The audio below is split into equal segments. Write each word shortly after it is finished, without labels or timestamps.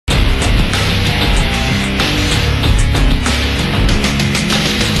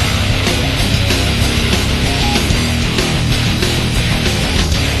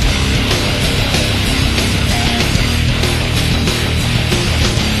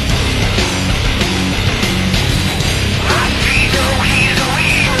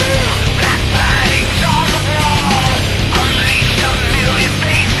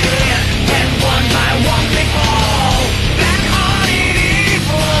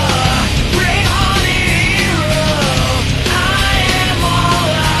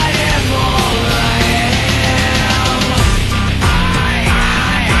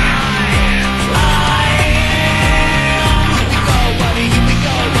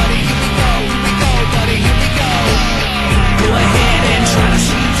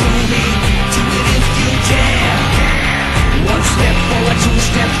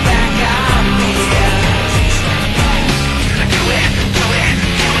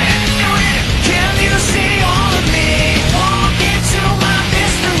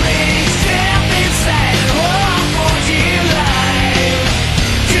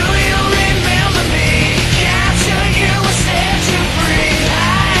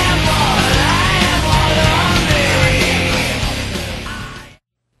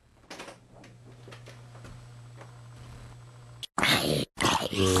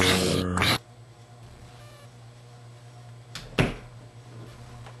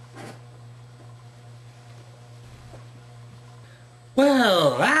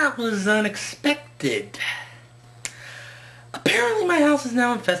Well, that was unexpected. Apparently my house is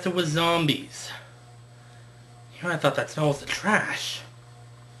now infested with zombies. I thought that smell was the trash.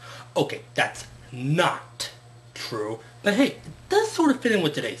 Okay, that's not true, but hey, it does sort of fit in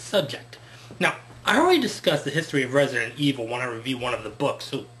with today's subject. Now, I already discussed the history of Resident Evil when I reviewed one of the books,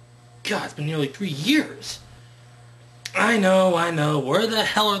 so God, it's been nearly 3 years. I know, where the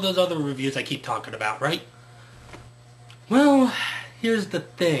hell are those other reviews I keep talking about, right? Well, here's the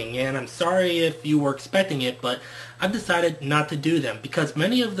thing, and I'm sorry if you were expecting it, but I've decided not to do them, because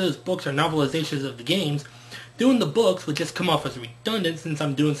many of those books are novelizations of the games. Doing the books would just come off as redundant since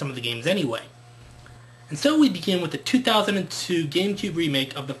I'm doing some of the games anyway. And so we begin with the 2002 GameCube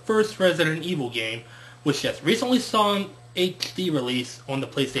remake of the first Resident Evil game, which just recently saw an HD release on the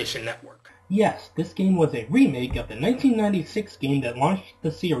PlayStation Network. Yes, this game was a remake of the 1996 game that launched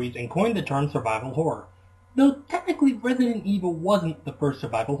the series and coined the term survival horror. Though technically Resident Evil wasn't the first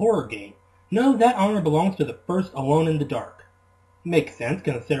survival horror game. No, that honor belongs to the first Alone in the Dark. Makes sense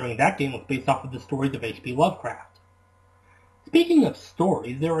considering that game was based off of the stories of H.P. Lovecraft. Speaking of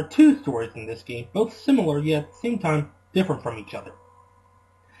stories, there are 2 stories in this game, both similar yet at the same time different from each other.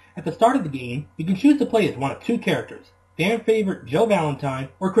 At the start of the game, you can choose to play as one of 2 characters, fan favorite Joe Valentine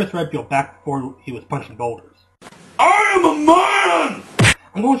or Chris Redfield back before he was punching boulders. I am a man!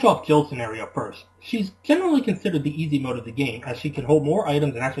 I'm going to show off Jill's scenario first. She's generally considered the easy mode of the game as she can hold more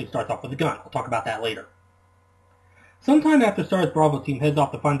items and actually starts off with a gun. I'll talk about that later. Sometime after STAR's Bravo team heads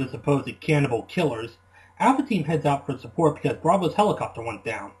off to find the supposed cannibal killers, Alpha team heads out for support because Bravo's helicopter went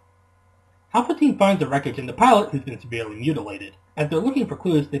down. Alpha team finds the wreckage and the pilot, who's been severely mutilated. As they're looking for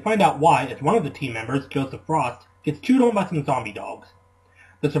clues, they find out why as one of the team members, Joseph Frost, gets chewed on by some zombie dogs.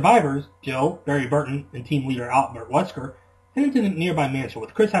 The survivors, Jill, Barry Burton, and team leader Albert Wesker, head into the nearby mansion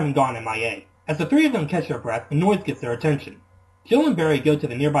with Chris having gone MIA. As the 3 of them catch their breath, a noise gets their attention. Jill and Barry go to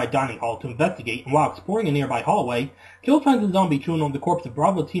the nearby dining hall to investigate, and while exploring a nearby hallway, Jill finds a zombie chewing on the corpse of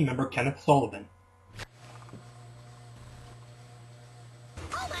Bravo team member Kenneth Sullivan.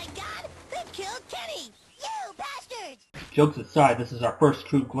 Oh my God! They killed Kenny! You bastards! Jokes aside, this is our first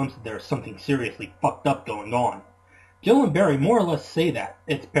true glimpse that there is something seriously fucked up going on. Jill and Barry more or less say that,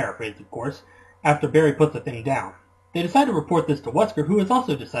 it's paraphrased of course, after Barry puts the thing down. They decide to report this to Wesker, who has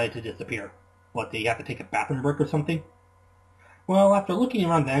also decided to disappear. What, did he have to take a bathroom break or something? Well, after looking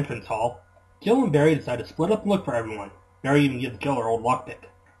around the entrance hall, Jill and Barry decide to split up and look for everyone. Barry even gives Jill her old lockpick.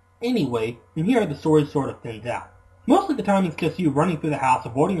 Anyway, from here the story sort of thins out. Most of the time it's just you running through the house,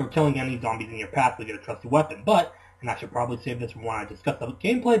 avoiding or killing any zombies in your path with your trusty weapon, but, and I should probably save this for when I discuss the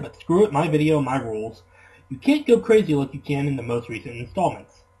gameplay, but screw it, my video, my rules, you can't go crazy like you can in the most recent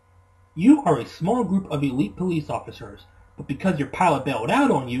installments. You are a small group of elite police officers, but because your pilot bailed out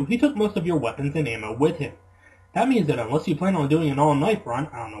on you, he took most of your weapons and ammo with him. That means that unless you plan on doing an all-knife run,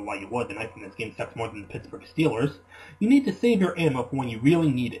 I don't know why you would, the knife in this game sucks more than the Pittsburgh Steelers, you need to save your ammo for when you really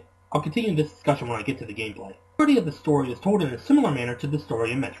need it. I'll continue this discussion when I get to the gameplay. The majority of the story is told in a similar manner to the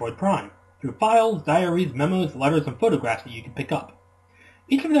story in Metroid Prime, through files, diaries, memos, letters, and photographs that you can pick up.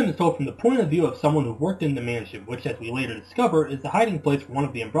 Each of them is told from the point of view of someone who worked in the mansion, which as we later discover is the hiding place for one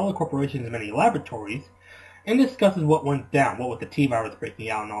of the Umbrella Corporation's many laboratories, and discusses what went down, what with the T-virus breaking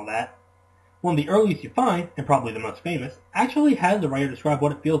out and all that. One of the earliest you find, and probably the most famous, actually has the writer describe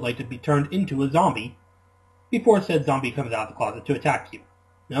what it feels like to be turned into a zombie before said zombie comes out of the closet to attack you.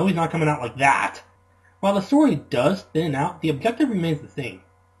 No, he's not coming out like that. While the story does thin out, the objective remains the same.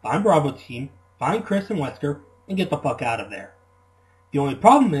 Find Bravo team, find Chris and Wesker, and get the fuck out of there. The only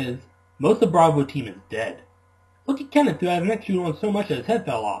problem is, most of Bravo team is dead. Look at Kenneth, who had an neck chewed on so much that his head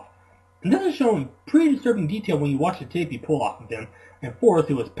fell off. And this is shown in pretty disturbing detail when you watch the tape you pull off of him, and Forrest,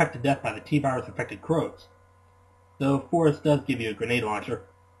 who was pecked to death by the T-virus-infected crows. Though Forrest does give you a grenade launcher.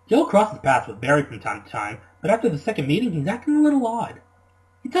 Jill crosses paths with Barry from time to time, but after the second meeting, he's acting a little odd.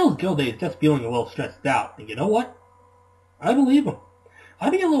 He tells Jill that he's just feeling a little stressed out, and you know what? I believe him.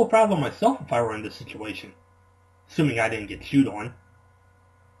 I'd be a little proud of myself if I were in this situation. Assuming I didn't get chewed on.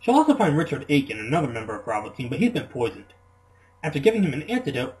 She'll also find Richard Aiken, another member of Bravo team, but he's been poisoned. After giving him an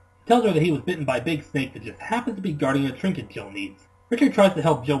antidote, he tells her that he was bitten by a big snake that just happens to be guarding a trinket Jill needs. Richard tries to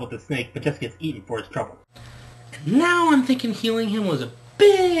help Jill with the snake, but just gets eaten for his trouble. And now I'm thinking healing him was a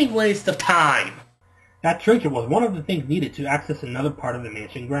big waste of time. That trinket was one of the things needed to access another part of the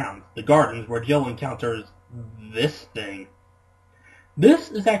mansion grounds, the gardens, where Jill encounters this thing.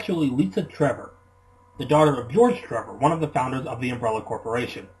 This is actually Lisa Trevor, the daughter of George Trevor, one of the founders of the Umbrella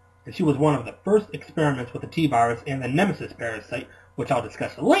Corporation, and she was one of the first experiments with the T-virus and the Nemesis parasite, which I'll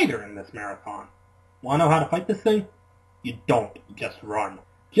discuss later in this marathon. Want to know how to fight this thing? You don't just run.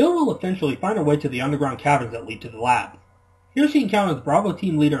 Jill will eventually find her way to the underground caverns that lead to the labs. Here she encounters Bravo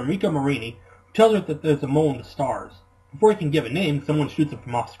team leader Enrico Marini, who tells her that there's a mole in the stars. Before he can give a name, someone shoots him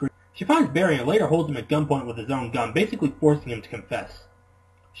from off screen. She finds Barry and later holds him at gunpoint with his own gun, basically forcing him to confess.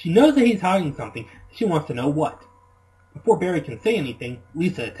 She knows that he's hiding something, and she wants to know what. Before Barry can say anything,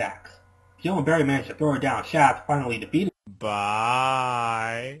 Lisa attacks. Jill and Barry manage to throw her down shafts, finally defeating her.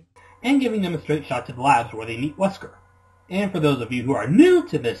 Bye. And giving them a straight shot to the labs where they meet Wesker. And for those of you who are new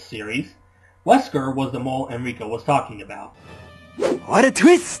to this series, Wesker was the mole Enrico was talking about. What a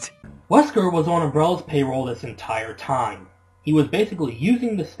twist! Wesker was on Umbrella's payroll this entire time. He was basically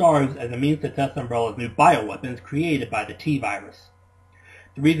using the stars as a means to test Umbrella's new bioweapons created by the T-virus.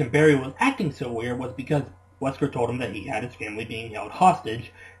 The reason Barry was acting so weird was because Wesker told him that he had his family being held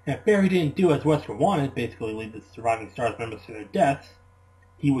hostage, and if Barry didn't do as Wesker wanted, basically lead the surviving stars members to their deaths,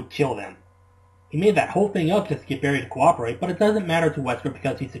 he would kill them. He made that whole thing up just to get Barry to cooperate, but it doesn't matter to Wesker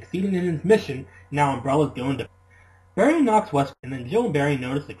because he succeeded in his mission, and now Umbrella's going to... Barry knocks Wesker, and then Jill and Barry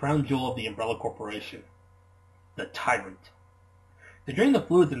notice the crown jewel of the Umbrella Corporation. The Tyrant. They drain the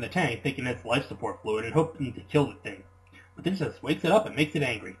fluids in the tank, thinking it's life support fluid, and hoping to kill the thing. But this just wakes it up and makes it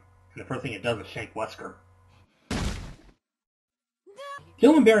angry, and the first thing it does is shank Wesker.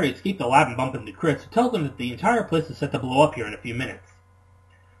 Jill and Barry escape the lab and bump into Chris, who tells them that the entire place is set to blow up here in a few minutes.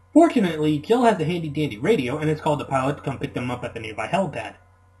 Fortunately, Jill has a handy-dandy radio and has called the pilot to come pick them up at the nearby helipad.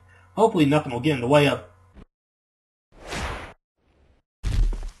 Hopefully nothing will get in the way of...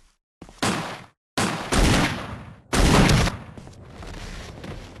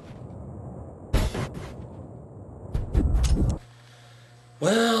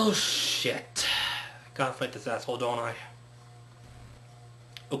 Well, shit. Gotta fight this asshole, don't I?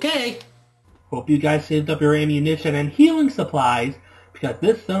 Okay. Hope you guys saved up your ammunition and healing supplies, because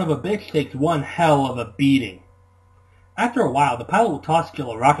this son of a bitch takes one hell of a beating. After a while, the pilot will toss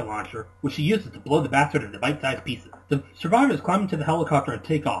Jill a rocket launcher, which she uses to blow the bastard into bite-sized pieces. The survivors climb into the helicopter and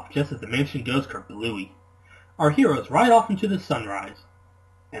take off, just as the mansion goes kerblooey. Our heroes ride off into the sunrise,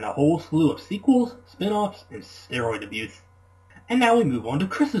 and a whole slew of sequels, spin-offs, and steroid abuse. And now we move on to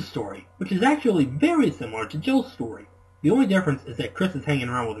Chris's story, which is actually very similar to Jill's story. The only difference is that Chris is hanging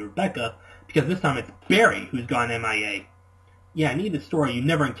around with Rebecca, because this time it's Barry who's gone MIA. Yeah, in either story you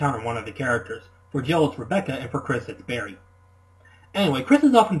never encounter one of the characters. For Jill it's Rebecca, and for Chris it's Barry. Anyway, Chris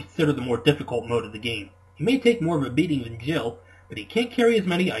is often considered the more difficult mode of the game. He may take more of a beating than Jill, but he can't carry as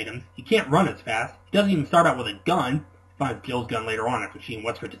many items, he can't run as fast, he doesn't even start out with a gun, he finds Jill's gun later on after she and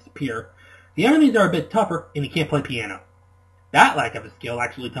Wesker disappear. The enemies are a bit tougher, and he can't play piano. That lack of a skill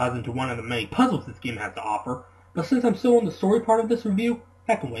actually ties into one of the many puzzles this game has to offer, but since I'm still on the story part of this review,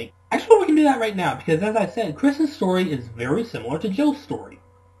 that can wait. Actually, we can do that right now, because as I said, Chris's story is very similar to Jill's story.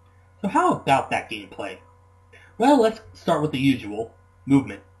 So how about that gameplay? Well, let's start with the usual,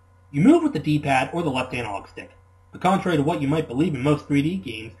 movement. You move with the D-pad or the left analog stick. But contrary to what you might believe in most 3D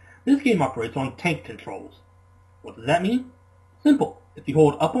games, this game operates on tank controls. What does that mean? Simple. If you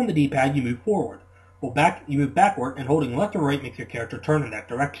hold up on the D-pad, you move forward. Hold back, you move backward, and holding left or right makes your character turn in that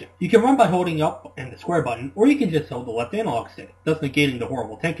direction. You can run by holding up and the square button, or you can just hold the left analog stick, thus negating the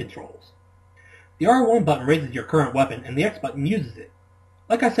horrible tank controls. The R1 button raises your current weapon, and the X button uses it.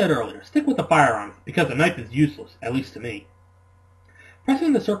 Like I said earlier, stick with the firearms, because a knife is useless, at least to me.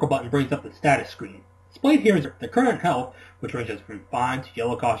 Pressing the circle button brings up the status screen. Displayed here is the current health, which ranges from fine to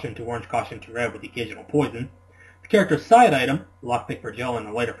yellow caution to orange caution to red with the occasional poison. The character's side item, the lockpick for Jill and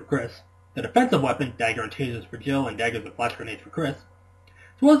the lighter for Chris. The defensive weapon, dagger and tasers for Jill and daggers and flash grenades for Chris.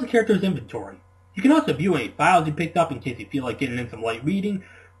 As well as the character's inventory. You can also view any files you picked up in case you feel like getting in some light reading,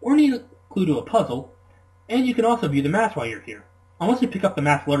 or need a clue to a puzzle. And you can also view the maps while you're here. Unless you pick up the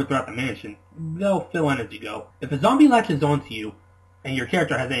maps littered throughout the mansion, they'll fill in as you go. If a zombie latches onto you, and your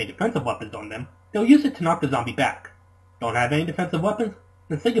character has any defensive weapons on them, they'll use it to knock the zombie back. Don't have any defensive weapons?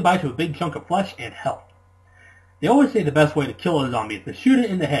 Then say goodbye to a big chunk of flesh and health. They always say the best way to kill a zombie is to shoot it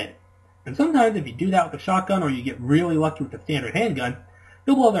in the head. And sometimes if you do that with a shotgun or you get really lucky with a standard handgun,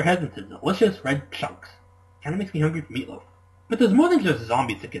 you'll blow their heads into delicious red chunks. Kinda makes me hungry for meatloaf. But there's more than just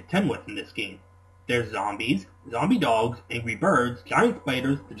zombies to contend with in this game. There's zombies, zombie dogs, angry birds, giant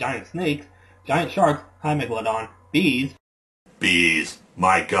spiders, the giant snakes, giant sharks, hi Megalodon, bees. Bees,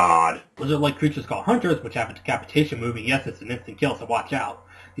 my god. Lizard-like creatures called hunters, which have a decapitation move, and yes, it's an instant kill, so watch out.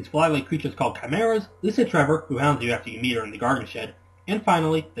 These fly-like creatures called chimeras, Lisa Trevor, who hounds you after you meet her in the garden shed, and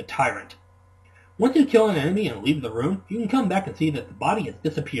finally, the Tyrant. Once you kill an enemy and leave the room, you can come back and see that the body has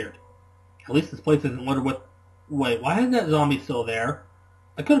disappeared. At least this place isn't littered with... Wait, why is that zombie still there?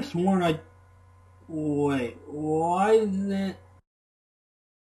 I could have sworn I... Wait, why is it...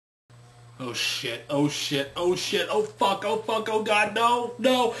 Oh shit, oh shit, oh shit, oh fuck, oh god, no,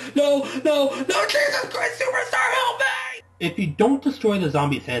 no, no, no, no, Jesus Christ, Superstar, help me! If you don't destroy the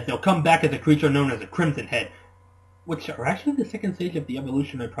zombies' heads, they'll come back as a creature known as a Crimson Head, which are actually the second stage of the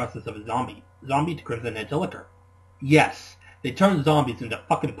evolutionary process of a zombie. Zombie to Crimson Head to Licker. Yes, they turn zombies into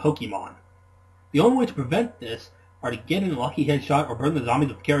fucking Pokemon. The only way to prevent this are to get in a lucky headshot or burn the zombies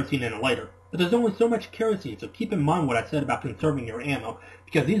with kerosene and a lighter. But there's only so much kerosene, so keep in mind what I said about conserving your ammo,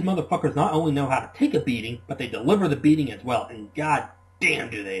 because these motherfuckers not only know how to take a beating, but they deliver the beating as well, and god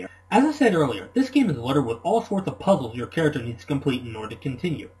damn do they. As I said earlier, this game is littered with all sorts of puzzles your character needs to complete in order to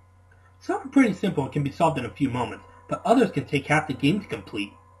continue. Some are pretty simple and can be solved in a few moments, but others can take half the game to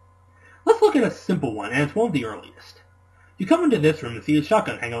complete. Let's look at a simple one, and it's one of the earliest. You come into this room and see a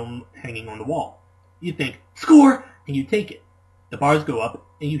shotgun hanging on the wall. You think, score! And you take it. The bars go up,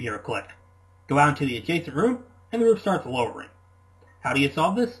 and you hear a click. Go out into the adjacent room, and the roof starts lowering. How do you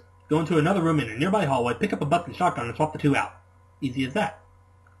solve this? Go into another room in a nearby hallway, pick up a busted shotgun, and swap the two out. Easy as that.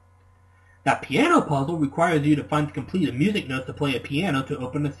 That piano puzzle requires you to find the completed music notes to play a piano to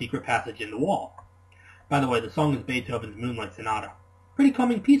open a secret passage in the wall. By the way, the song is Beethoven's Moonlight Sonata. Pretty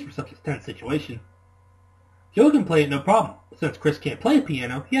calming piece for such a tense situation. Joe can play it no problem, but since Chris can't play a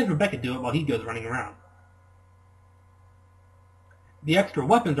piano, he has Rebecca do it while he goes running around. The extra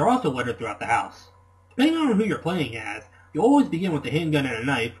weapons are also littered throughout the house. Depending on who you're playing as, you'll always begin with a handgun and a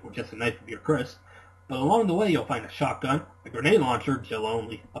knife, or just a knife if you're Chris, but along the way you'll find a shotgun, a grenade launcher, Jill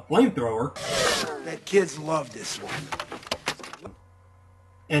only, a flamethrower, that kids love this one.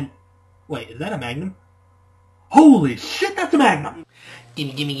 And, wait, is that a Magnum? Holy shit, that's a Magnum!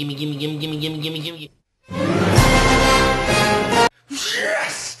 Gimme, gimme, gimme, gimme, gimme, gimme, gimme, gimme, gimme.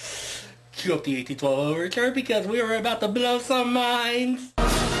 Yes! Cue up the 1812 overture because we were about to blow some minds.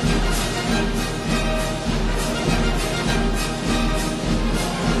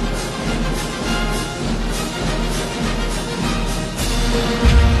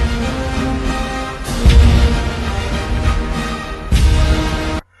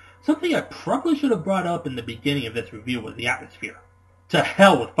 Something I probably should have brought up in the beginning of this review was the atmosphere. To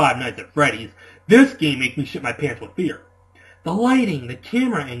hell with Five Nights at Freddy's, this game makes me shit my pants with fear. The lighting, the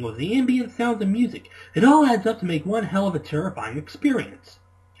camera angles, the ambient sounds and music, it all adds up to make one hell of a terrifying experience.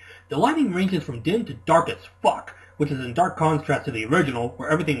 The lighting ranges from dim to dark as fuck, which is in dark contrast to the original, where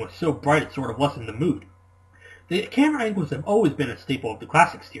everything was so bright it sort of lessened the mood. The camera angles have always been a staple of the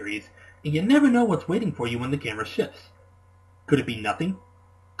classic series, and you never know what's waiting for you when the camera shifts. Could it be nothing?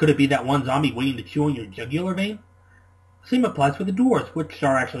 Could it be that one zombie waiting to chew on your jugular vein? Same applies for the doors, which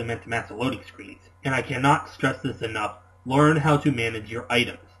are actually meant to match the loading screens, and I cannot stress this enough. Learn how to manage your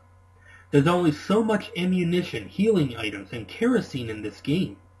items. There's only so much ammunition, healing items, and kerosene in this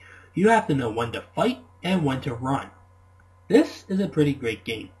game. You have to know when to fight and when to run. This is a pretty great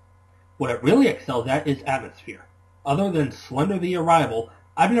game. What it really excels at is atmosphere. Other than Slender the Arrival,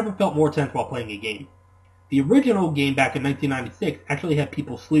 I've never felt more tense while playing a game. The original game back in 1996 actually had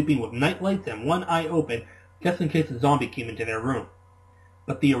people sleeping with night lights and one eye open just in case a zombie came into their room.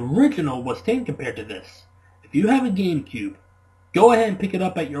 But the original was tame compared to this. If you have a GameCube, go ahead and pick it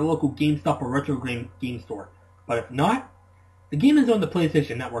up at your local GameStop or retro game store. But if not, the game is on the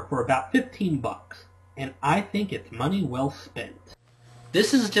PlayStation Network for about $15, and I think it's money well spent.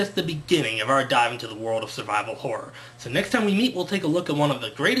 This is just the beginning of our dive into the world of survival horror. So next time we meet, we'll take a look at one of the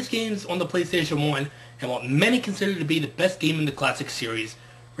greatest games on the PlayStation 1 and what many consider to be the best game in the classic series,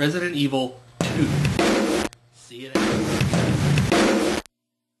 Resident Evil 2. See you next time.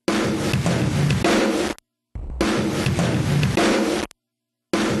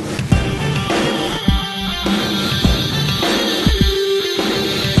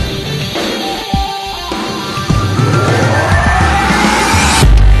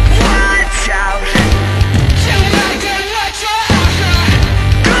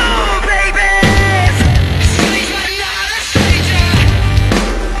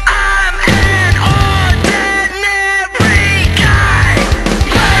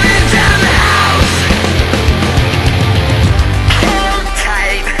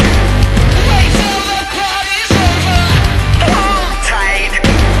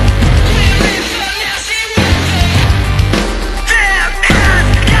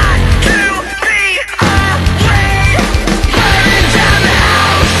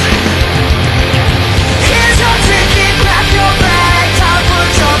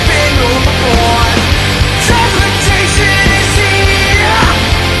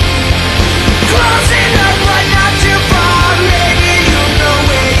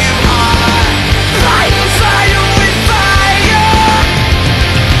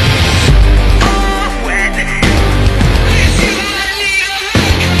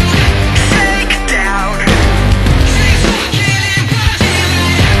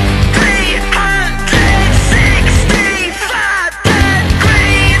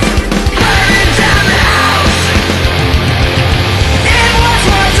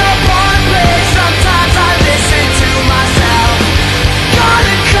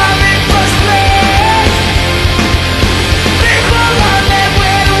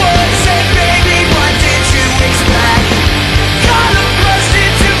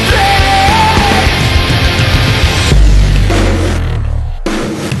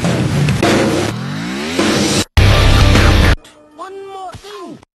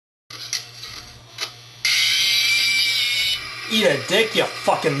 Eat a dick, you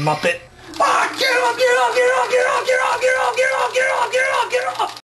fucking muppet. Ah, get off, get off, get off, get off, get off, get off, get off, get off, get off, get off!